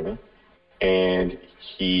Carolina, and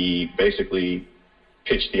he basically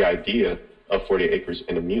pitched the idea of 40 acres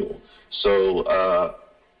and a mule. So,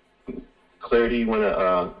 Claire, do you want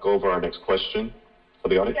to go over our next question for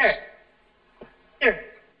the audience? Sure.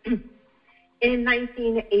 In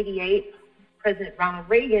 1988, President Ronald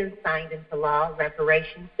Reagan signed into law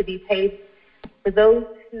reparations to be paid for those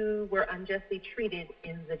who were unjustly treated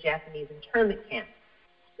in the Japanese internment camps.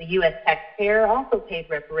 The U.S. taxpayer also paid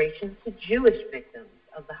reparations to Jewish victims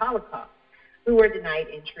of the Holocaust who were denied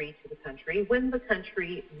entry to the country when the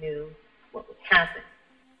country knew what would happen.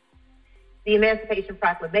 The Emancipation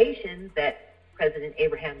Proclamation that President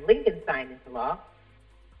Abraham Lincoln signed into law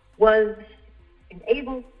was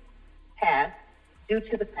enabled passed due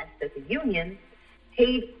to the fact that the Union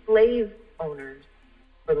paid slave owners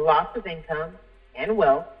for the loss of income and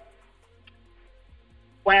wealth,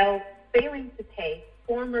 while failing to pay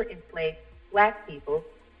former enslaved black people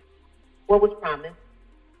what was promised,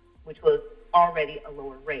 which was already a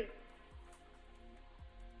lower rate.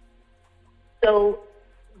 So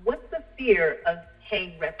what's the fear of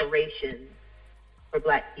paying reparations for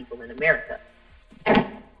black people in America?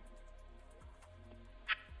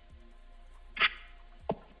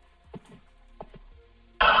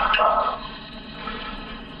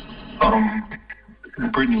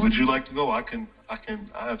 Brittany, would you like to go? I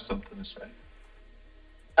have something to say.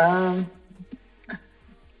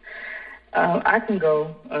 I can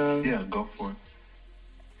go. Yeah, go for it.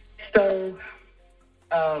 So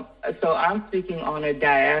I'm speaking on a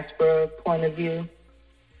diaspora point of view.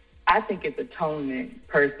 I think it's atonement,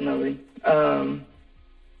 personally. I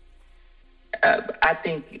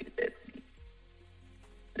think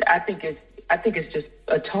it's just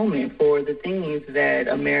atonement for the things that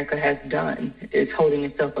America has done. It's holding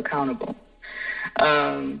itself accountable.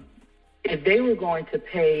 If they were going to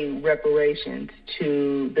pay reparations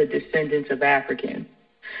to the descendants of Africans,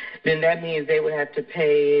 then that means they would have to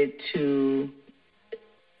pay it to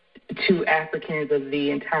Africans of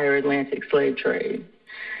the entire Atlantic slave trade.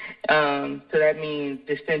 So that means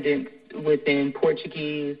descendants within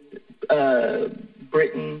Portuguese,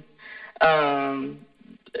 Britain,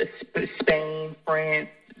 Spain, France,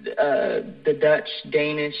 the Dutch,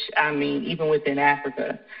 Danish, even within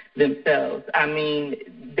Africa themselves.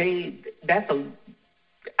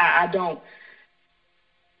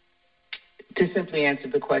 To simply answer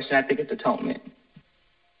the question, I think it's atonement.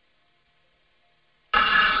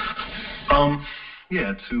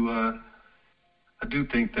 I do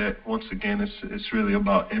think that, once again, it's really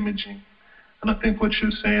about imaging. And I think what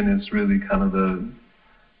you're saying is really kind of the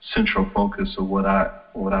central focus of what I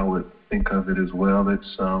would think of it as well.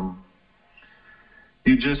 It's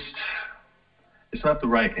it's not the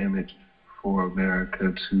right image for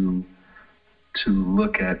America to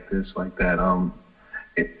look at this like that.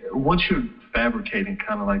 Once you're fabricating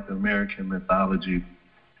kind of like the American mythology,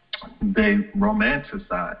 they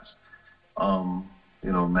romanticize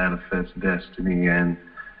manifest destiny and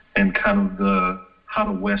kind of how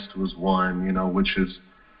the West was won, which is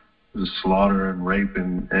the slaughter and rape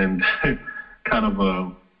and kind of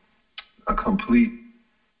a complete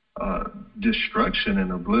destruction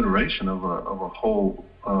and obliteration of a whole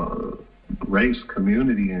race,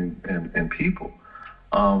 community, and people.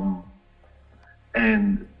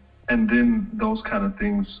 And then those kind of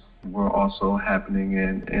things were also happening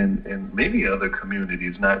in many other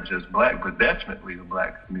communities, not just black, but definitely the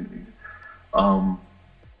black community.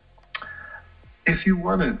 If you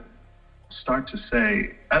want to start to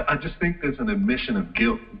say, I just think there's an admission of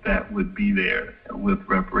guilt that would be there with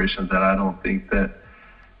reparations that I don't think that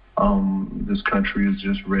this country is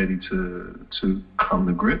just ready to come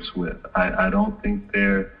to grips with. I don't think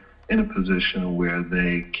they're in a position where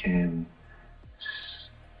they can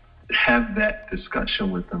have that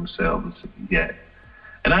discussion with themselves yet.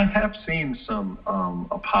 And I have seen some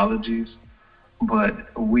apologies,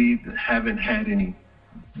 but we haven't had any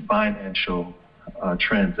financial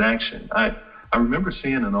transaction. I remember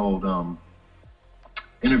seeing an old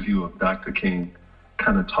interview of Dr. King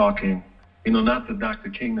kind of talking, not the Dr.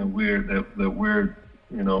 King that we're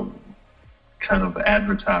kind of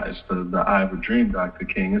advertised, the I Have a Dream Dr.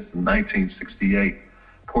 King. It's the 1968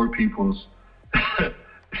 Poor People's,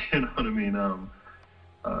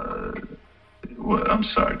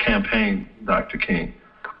 campaign Dr. King,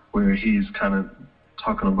 where he's kind of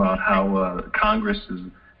talking about how Congress is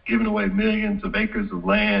giving away millions of acres of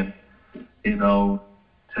land, to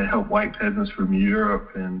help white peasants from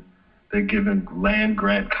Europe, and they're giving land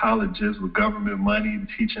grant colleges with government money,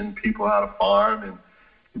 teaching people how to farm, and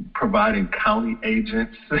providing county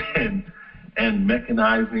agents and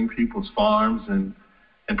mechanizing people's farms, and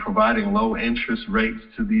providing low interest rates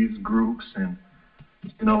to these groups, and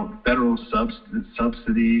federal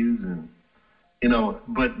subsidies, and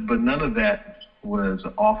but none of that was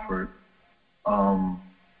offered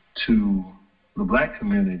to the black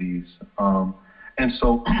communities, and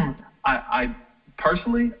so I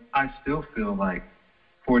personally, I still feel like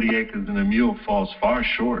 40 acres and a mule falls far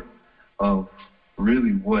short of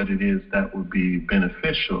really what it is that would be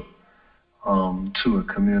beneficial to a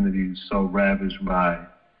community so ravaged by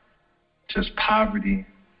just poverty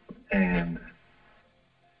and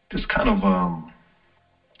just kind of,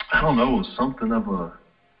 something of a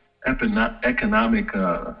economic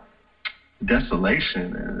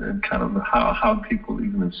desolation, and kind of how people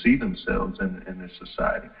even see themselves in this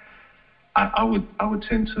society. I would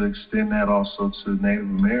tend to extend that also to Native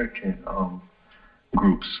American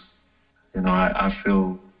groups. I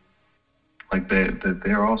feel like that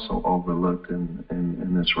they're also overlooked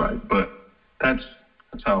in this right. But that's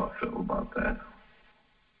how I feel about that.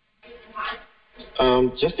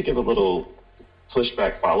 Just to give a little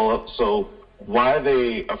pushback follow-up, so why are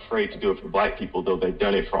they afraid to do it for black people, though they've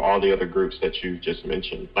done it for all the other groups that you just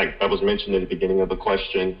mentioned? Like that was mentioned in the beginning of the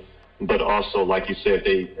question, but also, like you said,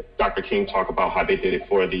 Dr. King talked about how they did it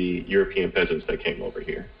for the European peasants that came over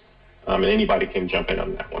here. And anybody can jump in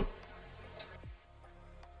on that one.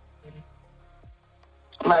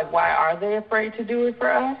 Like, why are they afraid to do it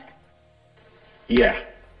for us? Yeah.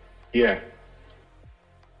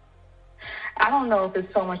 I don't know if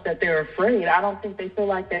it's so much that they're afraid. I don't think they feel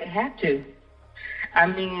like they have to. I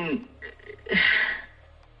mean,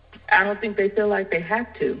 I don't think they feel like they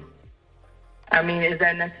have to. I mean, is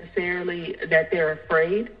that necessarily that they're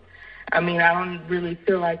afraid? I mean, I don't really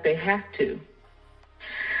feel like they have to.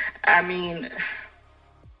 I mean,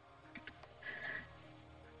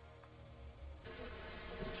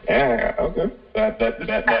 yeah, okay. I'm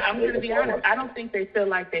going to be honest. I don't think they feel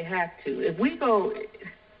like they have to. If we go,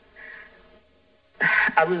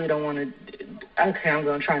 I really don't want to. Okay, I'm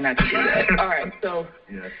going to try not to do that. All right, so.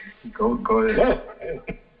 Yeah, go ahead.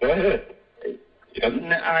 Go ahead. Yep.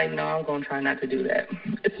 No, I know I'm going to try not to do that.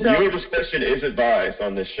 So, your discussion is advised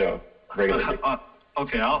on this show regularly.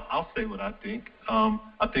 Okay, I'll say what I think.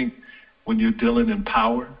 I think when you're dealing in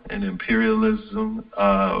power and imperialism,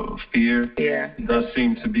 fear does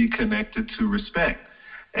seem to be connected to respect.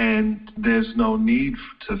 And there's no need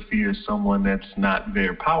to fear someone that's not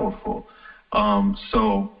very powerful.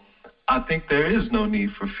 So I think there is no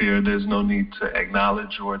need for fear. There's no need to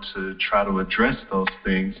acknowledge or to try to address those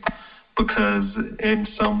things, because in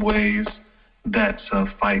some ways that's a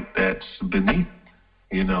fight that's beneath,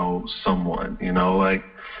 someone, and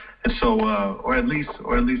so, or at least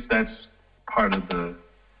that's part of the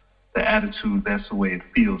attitude. That's the way it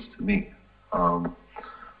feels to me.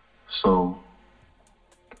 So,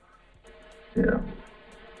 yeah.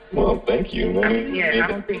 Well, thank you. I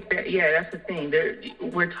don't think that. Yeah, that's the thing.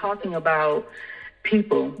 We're talking about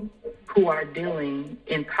people who are dealing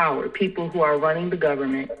in power, people who are running the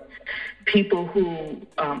government, people who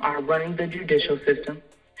are running the judicial system,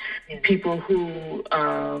 people who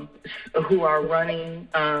are running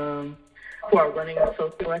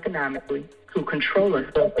socioeconomically, who control us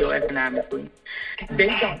socioeconomically. They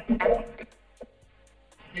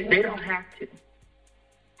don't have to.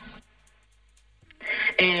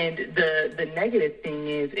 And the negative thing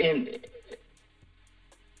is,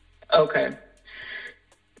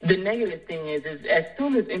 the negative thing is as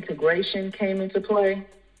soon as integration came into play,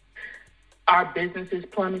 our businesses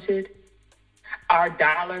plummeted, our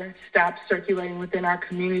dollar stopped circulating within our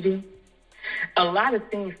community. A lot of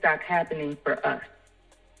things stopped happening for us.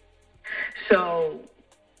 So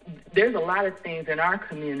there's a lot of things in our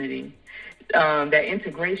community that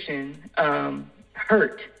integration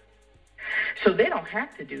hurt. So they don't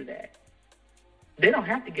have to do that. They don't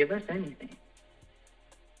have to give us anything.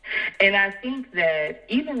 And I think that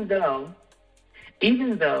even though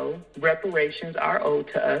reparations are owed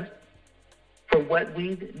to us for what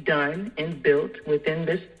we've done and built within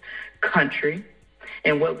this country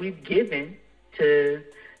and what we've given to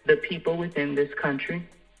the people within this country,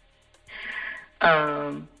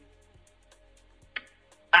 I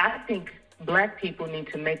think Black people need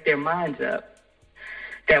to make their minds up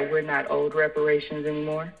that we're not owed reparations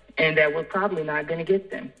anymore and that we're probably not going to get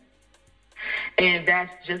them. And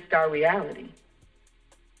that's just our reality.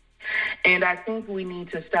 And I think we need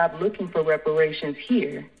to stop looking for reparations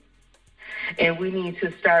here. And we need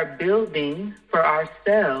to start building for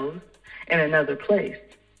ourselves in another place.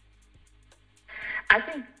 I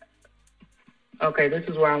think, okay, this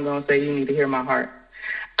is where I'm going to say you need to hear my heart.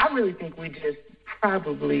 I really think we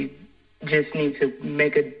probably need to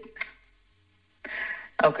make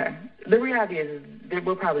okay. The reality is that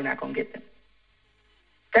we're probably not going to get them.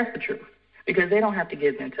 That's the truth. Because they don't have to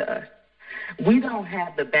give them to us. We don't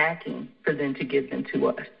have the backing for them to give them to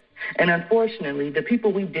us. And unfortunately, the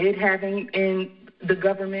people we did have in the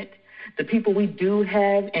government, the people we do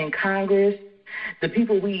have in Congress, the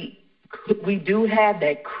people we do have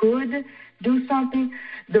that could do something,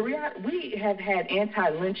 we have had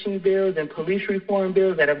anti-lynching bills and police reform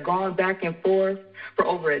bills that have gone back and forth for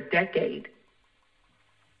over a decade.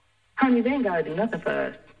 Honey, they ain't got to do nothing for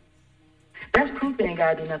us. That's proof they ain't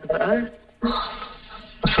got to do nothing for us.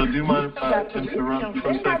 So do you mind if I interrupt for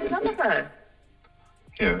a second?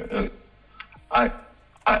 Here, I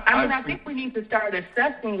think we need to start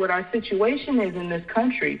assessing what our situation is in this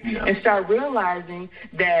country and start realizing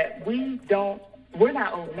that we're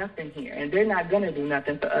not owed nothing here, and they're not going to do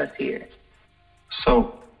nothing for us here.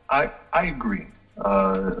 So I agree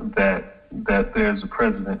that there's a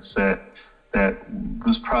precedent set that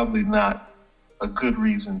was probably not a good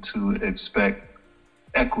reason to expect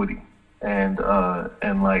equity and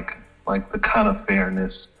like the kind of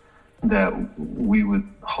fairness that we would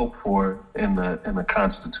hope for in the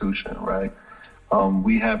Constitution, right?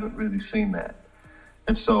 We haven't really seen that,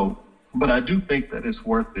 and so, but I do think that it's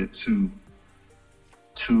worth it to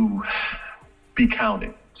be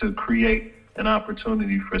counted, to create an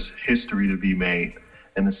opportunity for history to be made,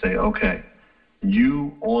 and to say, okay,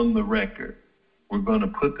 you on the record, we're going to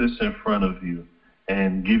put this in front of you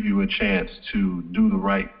and give you a chance to do the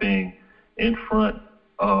right thing in front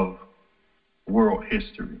of world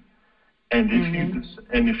history. And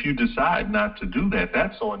if you decide not to do that,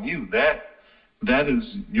 that's on you. That is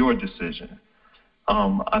your decision.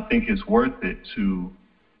 I think it's worth it to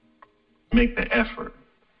make the effort,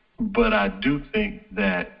 but I do think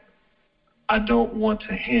that I don't want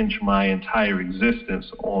to hinge my entire existence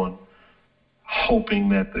on hoping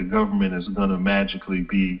that the government is going to magically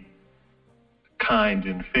be kind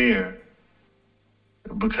and fair,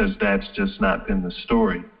 because that's just not been the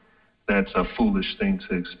story. That's a foolish thing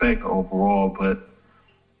to expect overall,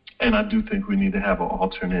 and I do think we need to have an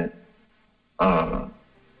alternate plan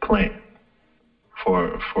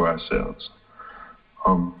for ourselves.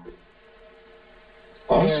 I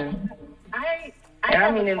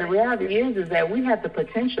mean, and the reality is that we have the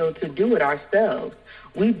potential to do it ourselves.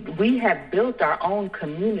 We have built our own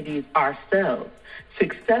communities ourselves,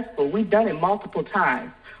 successful. We've done it multiple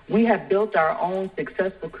times. We have built our own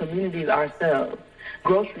successful communities ourselves.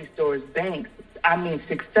 Grocery stores, banks,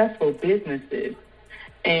 successful businesses,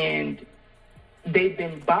 and they've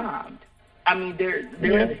been bombed. They're in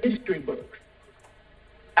the history books.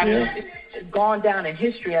 It's gone down in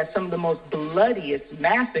history as some of the most bloodiest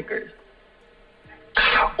massacres.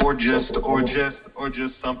 Or just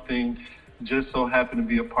something just so happened to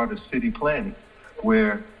be a part of city planning,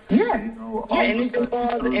 where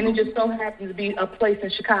it just so happens to be a place in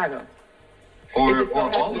Chicago, or a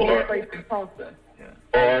place in Tulsa.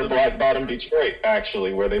 Or Black Bottom, Detroit,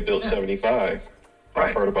 actually, where they built 75. Right.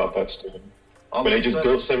 I've heard about that too. But they just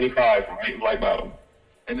built 75 right in Black Bottom.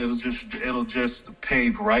 And it'll just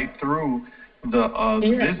pave right through the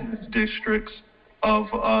business districts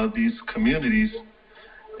of these communities,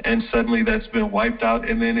 and suddenly that's been wiped out,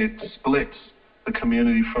 and then it splits the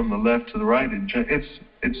community from the left to the right.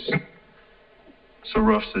 It's a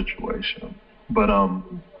rough situation, but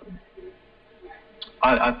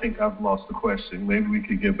I think I've lost the question. Maybe we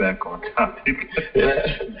could get back on topic.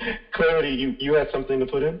 Clarity, you had something to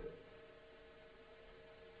put in?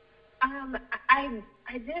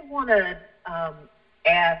 I did want to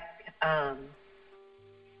ask,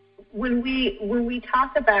 when we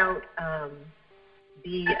talk about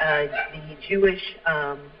the Jewish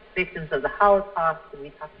victims of the Holocaust, and we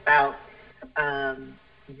talk about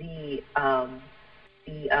the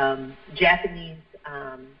Japanese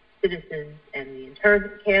citizens and the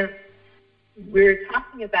internment camps. We're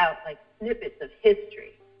talking about like snippets of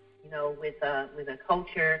history, with a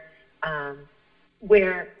culture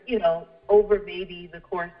where, over maybe the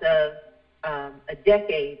course of a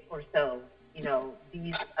decade or so,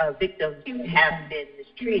 these victims have been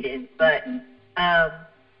mistreated. But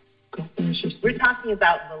we're talking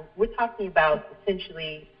about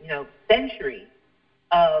essentially, centuries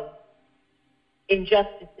of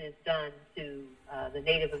injustices done to the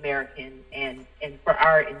Native American and for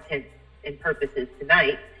our intents and purposes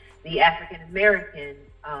tonight, the African American,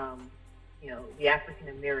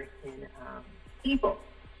 people.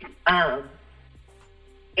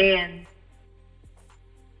 And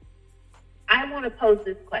I want to pose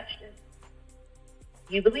this question.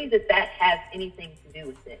 Do you believe that has anything to do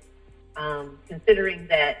with it? Considering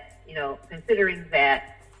that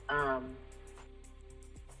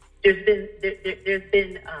there's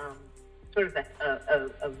been sort of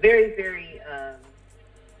a very, very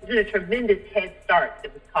there's been a tremendous head start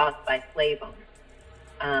that was caused by slave owners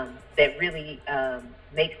that really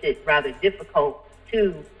makes it rather difficult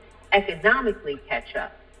to economically catch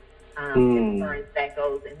up as far as that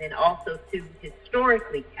goes, and then also to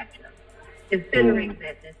historically catch up, considering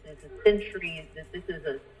that this is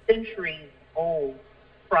a centuries old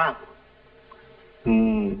problem.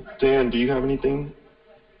 Dan, do you have anything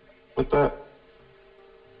with that?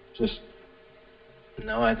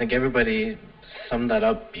 No, I think everybody summed that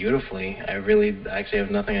up beautifully. I actually have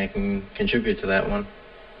nothing I can contribute to that one.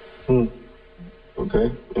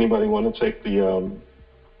 Okay. Anybody want to take the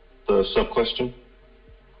sub-question?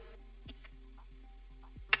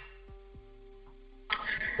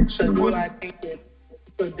 So do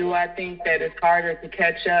I think that it's harder to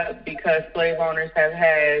catch up because slave owners have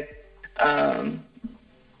had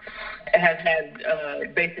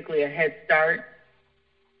basically a head start?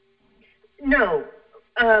 No,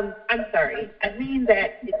 I'm sorry. I mean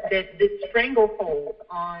that the stranglehold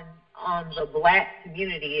on the Black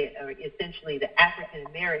community, or essentially the African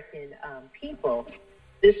American people,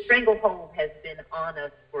 this stranglehold has been on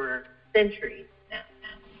us for centuries now.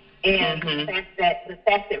 And the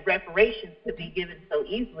fact that reparations could be given so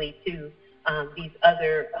easily to these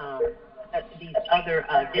other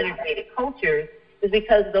denigrated cultures is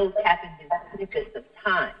because those happened in snippets of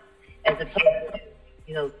time, as opposed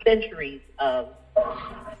to centuries of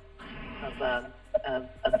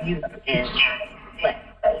abuse and neglect.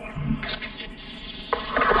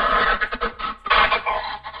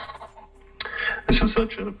 This is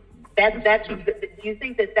such a. Do you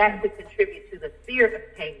think that could contribute to the fear of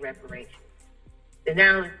paying reparations? And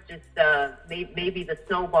now it's just maybe the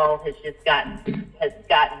snowball has gotten to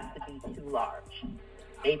be too large.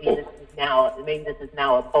 Maybe this is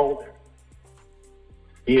now a boulder.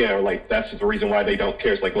 Yeah, like that's the reason why they don't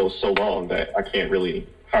care. It's like, well, it's so long that how can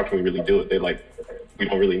we really do it? They we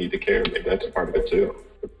don't really need to care. Maybe that's a part of it too.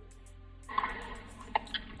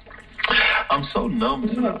 I'm so numb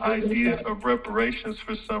to the idea of reparations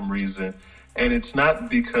for some reason. And it's not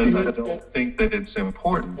because I don't think that it's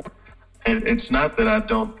important. And it's not that I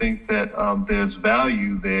don't think that there's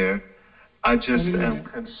value there. I just am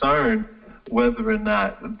concerned whether or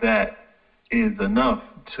not that is enough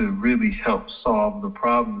to really help solve the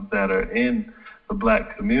problems that are in the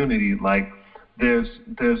Black community. Like there's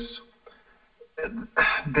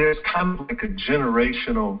kind of like a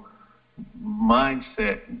generational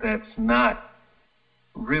mindset that's not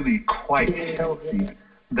really quite healthy,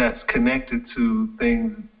 that's connected to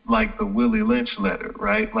things like the Willie Lynch letter,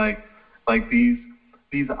 right? Like these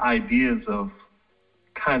ideas of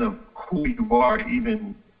kind of who you are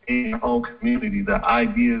even in your own community, the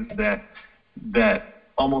ideas that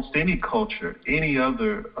almost any culture, any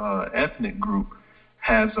other ethnic group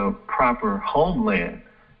has a proper homeland.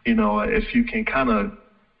 If you can kind of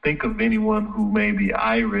think of anyone who may be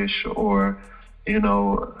Irish or,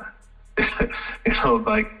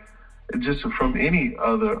 like just from any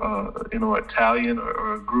other, Italian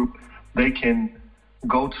or a group, they can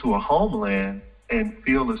go to a homeland and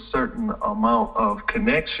feel a certain amount of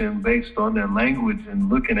connection based on their language and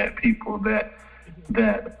looking at people that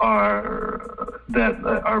are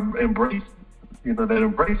embraced, that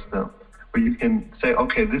embrace them. Where you can say,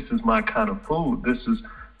 okay, this is my kind of food. This is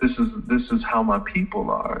how my people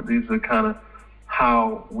are. These are kind of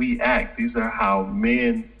how we act. These are how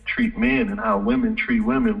men treat men and how women treat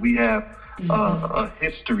women. We have a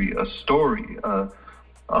history, a story,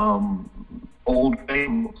 old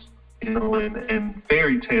fables, and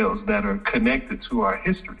fairy tales that are connected to our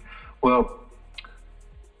history. Well,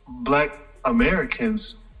 Black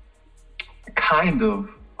Americans kind of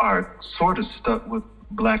are sort of stuck with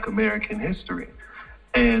Black American history,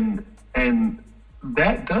 and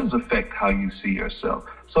that does affect how you see yourself.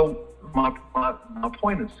 So my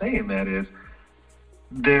point in saying that is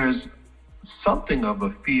there's something of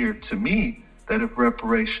a fear to me that if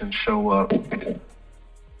reparations show up,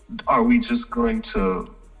 are we just going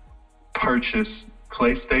to purchase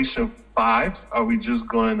PlayStation 5s? Are we just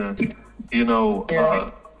going to,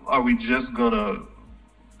 are we just going to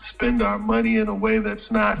spend our money in a way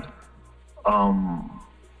that's not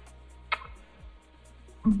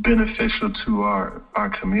beneficial to our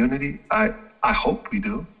community? I hope we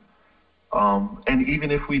do. And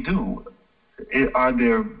even if we do, are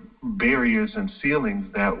there barriers and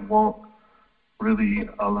ceilings that won't really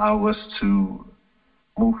allow us to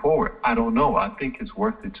move forward? I don't know. I think it's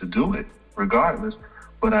worth it to do it regardless.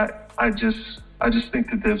 But I just think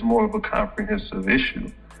that there's more of a comprehensive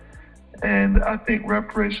issue. And I think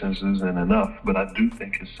reparations isn't enough, but I do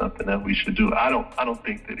think it's something that we should do. I don't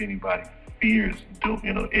think that anybody fears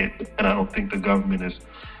it, and I don't think the government is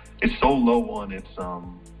so low on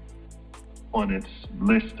its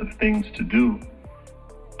list of things to do.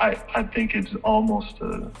 I think it's almost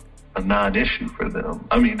a non-issue for them.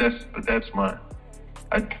 I mean, that's mine.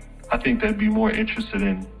 I think they'd be more interested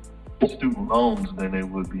in student loans than they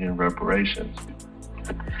would be in reparations.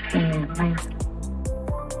 Mm-hmm.